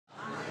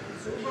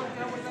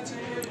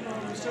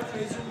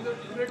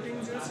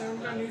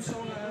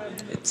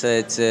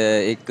It's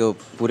एक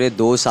पूरे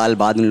 2 साल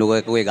बाद उन लोगों का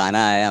कोई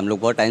गाना आया है। हम लोग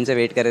बहुत टाइम से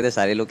वेट कर रहे थे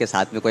सारे लोग के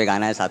साथ में कोई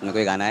गाना है, साथ में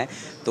कोई गाना है।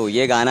 तो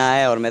ये गाना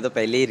है और मैं तो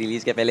पहले ही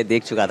रिलीज़ के पहले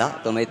देख चुका था,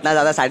 तो मैं इतना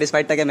ज़्यादा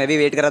सेटिस्फाइड था कि मैं भी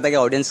वेट कर रहा था कि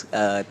ऑडियंस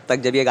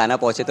तक जब ये गाना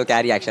पहुँचे तो क्या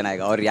रिएक्शन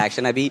आएगा। और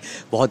रिएक्शन अभी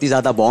बहुत ही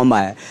ज़्यादा बॉम्ब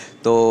आया है,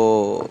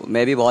 तो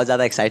मैं भी बहुत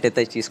ज़्यादा एक्साइटेड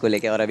था इस चीज़ को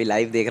लेकर। और अभी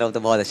लाइव देख रहा हूँ तो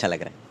बहुत अच्छा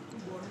लग रहा है।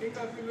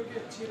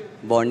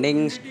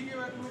 Bonding,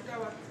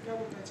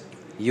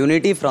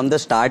 unity from the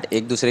start,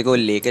 एक दूसरे को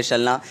लेकर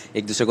चलना,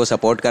 एक दूसरे को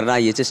सपोर्ट करना,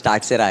 ये चीज़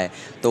स्टार्ट से रहा है।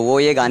 तो वो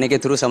ये गाने के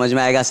थ्रू समझ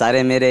में आएगा।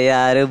 सारे मेरे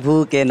यार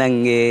भूखे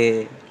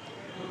नंगे।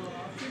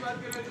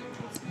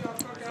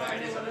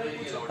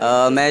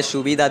 मैं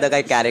शुभी दादा का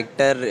एक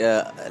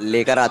कैरेक्टर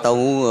लेकर आता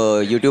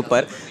हूँ यूट्यूब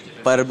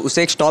पर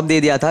उसे एक स्टॉप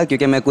दे दिया था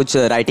क्योंकि मैं कुछ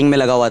राइटिंग में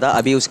लगा हुआ था।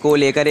 अभी उसको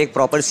लेकर एक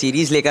प्रॉपर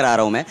सीरीज़ लेकर आ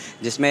रहा हूँ मैं,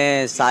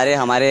 जिसमें सारे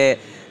हमारे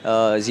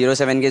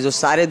 07 के जो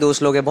सारे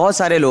दोस्त लोग हैं, बहुत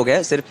सारे लोग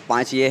हैं, सिर्फ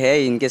 5 ये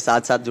है, इनके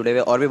साथ साथ जुड़े हुए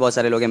और भी बहुत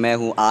सारे लोग हैं। मैं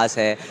हूँ, आस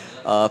है,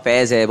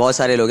 फैज़ है, बहुत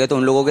सारे लोग हैं। तो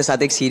उन लोगों के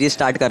साथ एक सीरीज़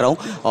स्टार्ट कर रहा हूँ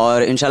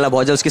और इंशाल्लाह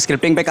बहुत जल्द उसकी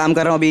स्क्रिप्टिंग पे काम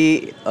कर रहा हूँ।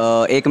 अभी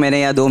 1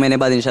 महीने या 2 महीने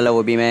बाद इंशाल्लाह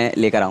वो भी मैं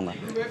लेकर आऊँगा।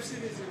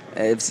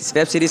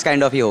 वेब सीरीज़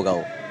काइंड ऑफ ही होगा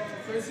वो।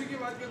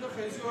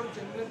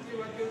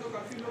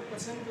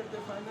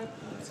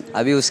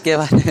 अभी उसके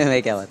बारे में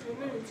मैं क्या बात,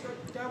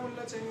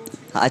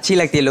 हाँ, अच्छी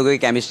लगती है। लोगों की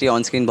केमिस्ट्री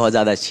ऑन स्क्रीन बहुत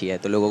ज़्यादा अच्छी है,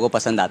 तो लोगों को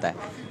पसंद आता है।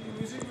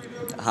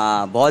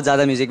 हाँ, बहुत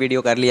ज़्यादा म्यूज़िक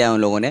वीडियो कर लिया है उन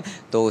लोगों ने,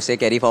 तो उसे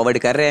कैरी फॉरवर्ड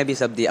कर रहे हैं। अभी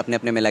सब अपने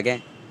अपने में लगे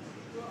हैं।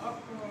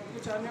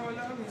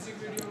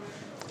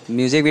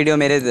 म्यूज़िक वीडियो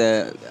मेरे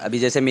अभी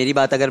जैसे मेरी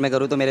बात अगर मैं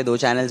करूँ तो मेरे 2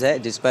 चैनल्स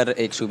हैं, जिस पर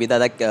एक शुभी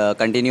दादा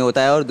कंटिन्यू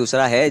होता है और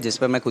दूसरा है जिस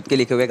पर मैं खुद के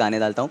लिखे हुए गाने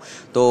डालता हूँ।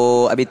 तो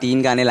अभी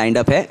 3 गाने लाइंड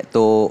अप है,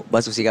 तो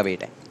बस उसी का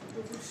वेट है।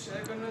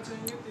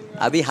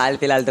 अभी हाल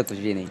फिलहाल तो कुछ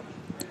भी नहीं।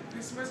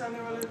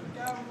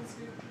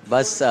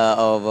 बस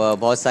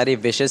बहुत सारी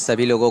विशेस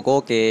सभी लोगों को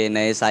कि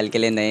नए साल के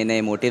लिए नए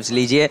नए मोटिव्स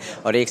लीजिए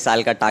और 1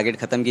 साल का टारगेट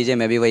ख़त्म कीजिए।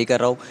 मैं भी वही कर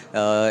रहा हूँ।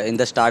 In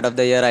the start of the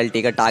year I will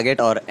take a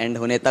target और एंड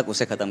होने तक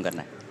उसे ख़त्म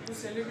करना है।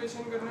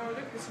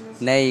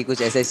 नहीं,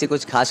 कुछ ऐसी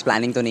कुछ खास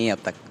प्लानिंग तो नहीं है अब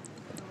तक।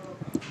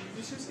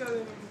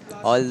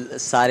 और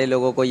सारे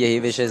लोगों को यही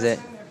विशेज़ है।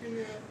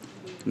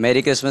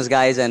 मेरी Christmas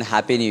guys and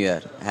happy new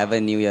year. Have a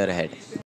new year ahead.